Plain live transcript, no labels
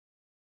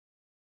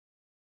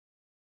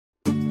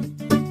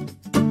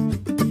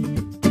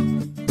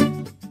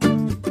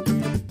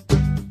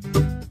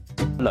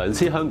良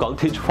師香港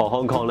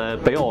Teach4HK 咧，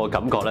俾我嘅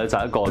感覺咧就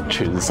係一個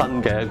全新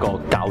嘅一個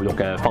教育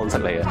嘅方式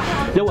嚟嘅，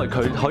因為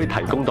佢可以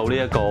提供到呢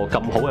一個咁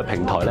好嘅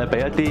平台咧，俾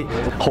一啲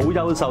好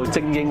優秀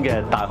精英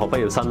嘅大學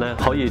畢業生咧，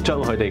可以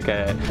將佢哋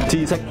嘅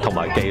知識同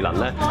埋技能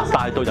咧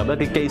帶到入一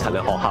啲基層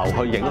嘅學校，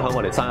去影響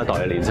我哋新一代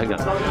嘅年輕人。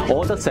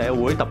我覺得社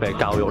會特別係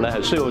教育咧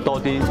係需要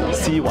多啲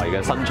思維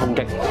嘅新衝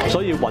擊，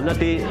所以揾一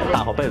啲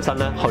大學畢業生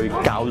咧去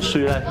教書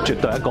咧，絕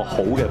對係一個好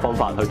嘅方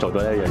法去做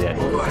到呢一樣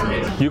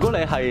嘢。如果你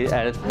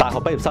係大學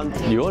畢業生，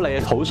如果你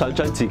好想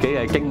將自己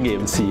嘅經驗、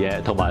視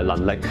野同埋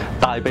能力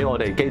帶俾我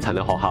哋基層嘅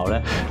學校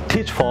咧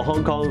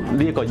，Teach4HK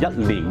呢一個1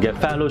年嘅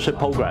Fellowship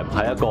Program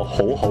係一個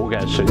好好嘅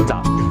選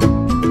擇。